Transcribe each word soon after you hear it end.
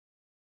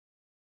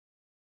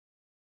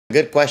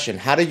Good question.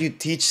 How do you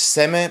teach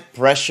Seme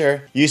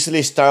pressure?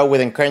 Usually start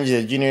with encouraging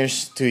the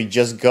juniors to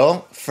just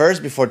go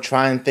first before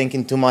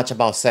thinking too much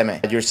about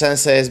Seme. Your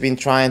sensei has been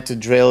trying to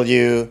drill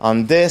you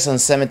on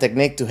Seme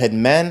technique to hit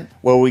men,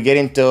 where we get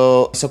into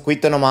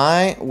Sokuito no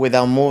Mae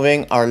without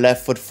moving our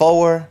left foot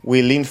forward.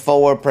 We lean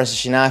forward, press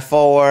the shinai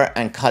forward,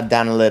 and cut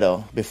down a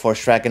little before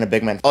striking a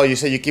big man. Oh, you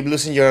said you keep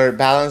losing your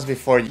balance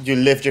before you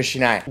lift your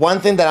shinai. One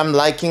thing that I'm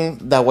liking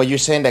that what you're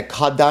saying, that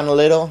cut down a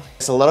little,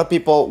 is a lot of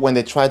people, when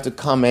they try to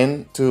come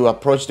in to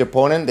approach the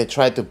opponent, they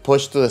try to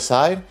push to the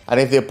side, and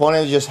if the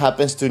opponent just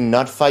happens to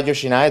not fight your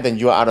shinai, then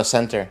you're out of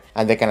center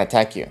and they can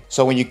attack you.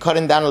 So when you're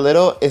cutting down a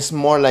little, it's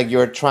more like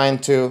you're trying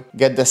to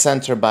get the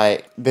center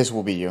by, this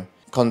will be you,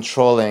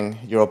 controlling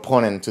your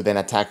opponent to then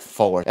attack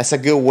forward. That's a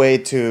good way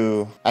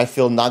to, I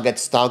feel, not get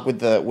stuck with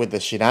the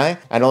shinai,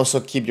 and also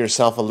keep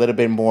yourself a little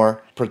bit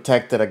more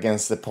protected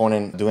against the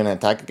opponent doing an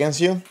attack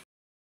against you.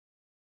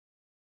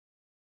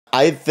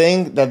 I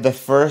think that the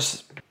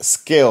first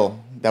skill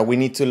that we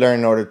need to learn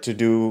in order to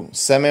do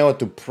Seme or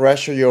to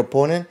pressure your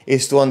opponent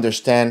is to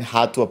understand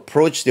how to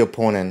approach the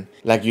opponent.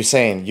 Like you're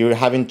saying, you're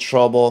having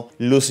trouble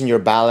losing your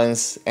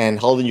balance and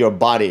holding your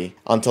body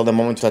until the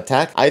moment to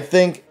attack. I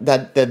think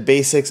that the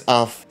basics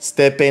of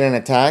step in and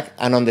attack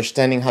and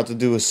understanding how to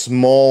do a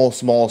small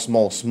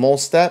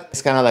step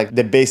is kind of like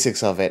the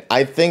basics of it.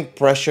 I think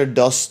pressure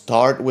does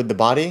start with the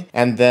body,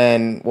 and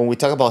then when we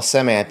talk about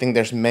Seme, I think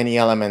there's many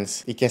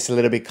elements. It gets a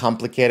little bit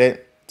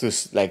complicated to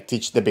like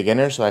teach the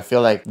beginners. So I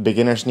feel like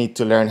beginners need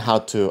to learn how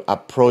to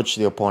approach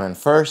the opponent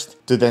first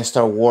to then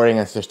start worrying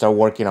and to start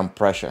working on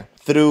pressure.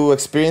 Through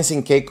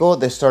experiencing Keiko,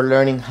 they start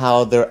learning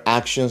how their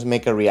actions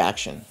make a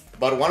reaction.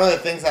 But one of the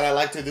things that I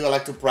like to do, I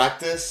like to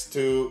practice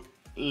to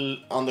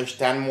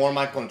understand more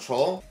my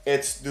control.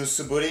 It's do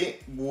suburi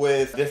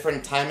with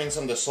different timings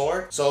on the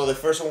sword. So the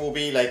first one will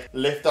be like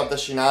lift up the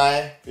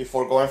shinai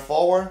before going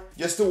forward,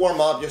 just to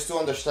warm up, just to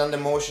understand the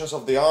motions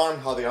of the arm,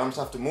 how the arms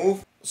have to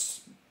move.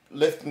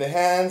 Lifting the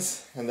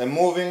hands and then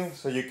moving,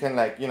 so you can,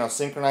 like, you know,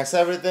 synchronize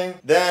everything.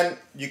 Then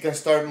you can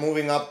start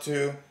moving up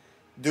to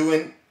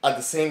doing at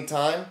the same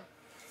time,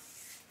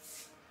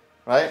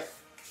 right?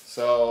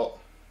 So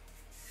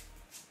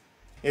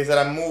is that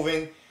I'm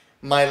moving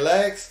my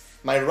legs,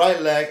 my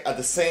right leg, at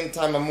the same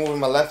time I'm moving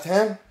my left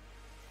hand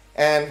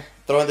and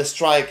throwing the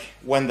strike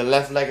when the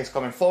left leg is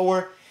coming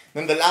forward.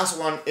 Then the last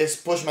one is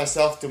push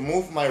myself to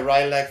move my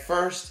right leg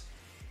first,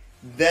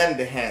 then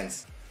the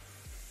hands.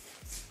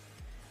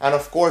 And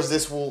of course,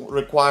 this will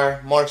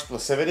require more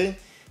explosivity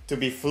to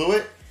be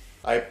fluid.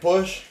 I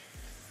push,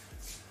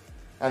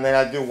 and then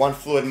I do one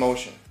fluid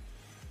motion.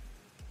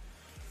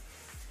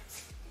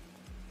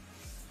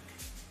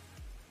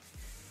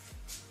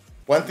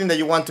 One thing that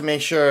you want to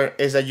make sure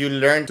is that you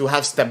learn to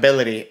have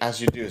stability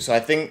as you do. So I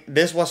think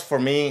this was, for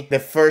me, the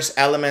first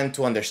element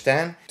to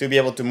understand, to be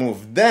able to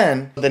move.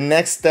 Then, the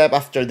next step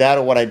after that,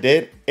 or what I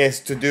did,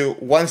 is to do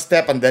one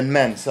step and then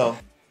men. So,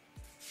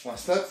 one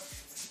step,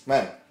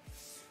 men.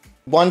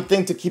 One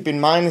thing to keep in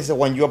mind is that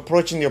when you're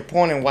approaching the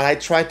opponent, what I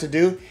try to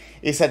do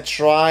is I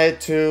try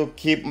to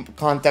keep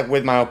contact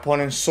with my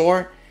opponent's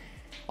sword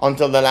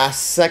until the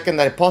last second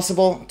that is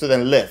possible to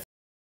then lift.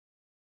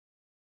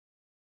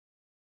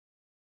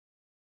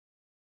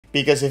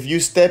 Because if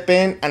you step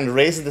in and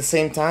raise at the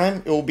same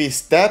time, it will be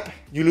step,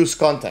 you lose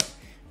contact.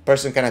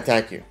 Person can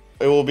attack you.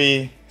 It will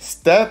be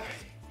step,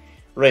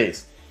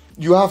 raise.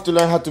 You have to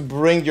learn how to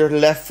bring your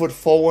left foot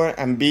forward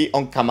and be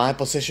on kamae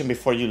position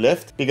before you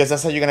lift, because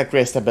that's how you're gonna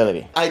create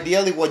stability.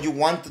 Ideally, what you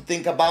want to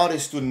think about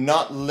is to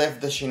not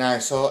lift the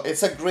shinai. So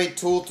it's a great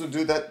tool to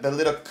do that, the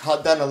little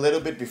cut down a little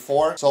bit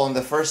before. So on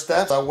the first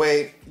step, that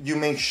way you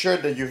make sure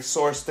that your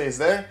sword stays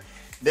there,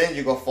 then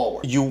you go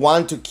forward. You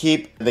want to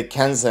keep the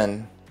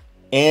kenzen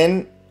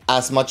in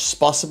as much as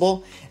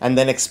possible and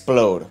then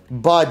explode.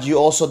 But you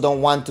also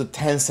don't want to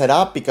tense it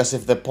up, because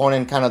if the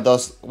opponent kind of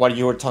does what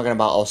you were talking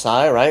about,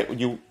 Osai,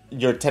 right?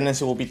 Your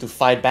tendency will be to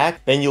fight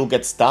back, then you'll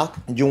get stuck.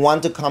 You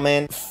want to come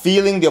in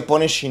feeling the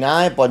opponent's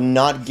shinai, but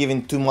not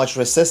giving too much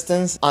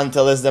resistance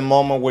until it's the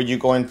moment where you're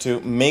going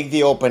to make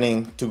the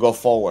opening to go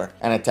forward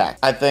and attack.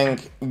 I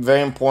think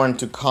very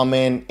important to come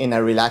in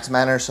a relaxed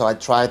manner, so I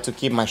try to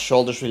keep my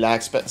shoulders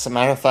relaxed. But as a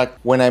matter of fact,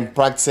 when I'm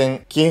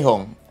practicing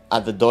Kihon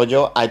at the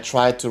dojo, I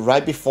try to,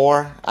 right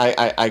before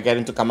I get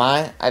into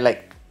kamae, I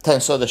like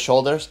tense the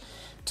shoulders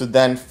to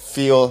then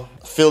feel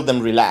them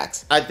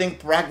relax. I think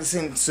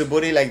practicing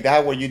suburi like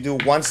that, where you do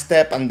one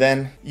step and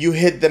then you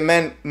hit the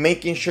men,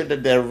 making sure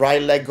that the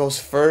right leg goes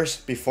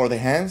first before the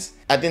hands,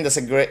 I think that's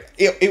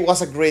it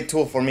was a great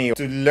tool for me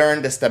to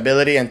learn the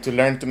stability and to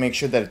learn to make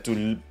sure that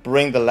to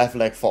bring the left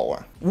leg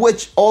forward.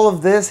 Which all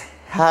of this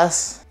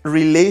has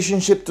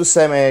relationship to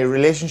Seme,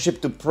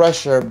 relationship to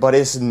pressure, but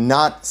it's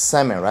not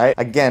Seme, right?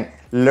 Again,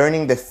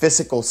 learning the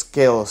physical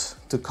skills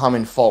to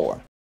coming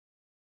forward.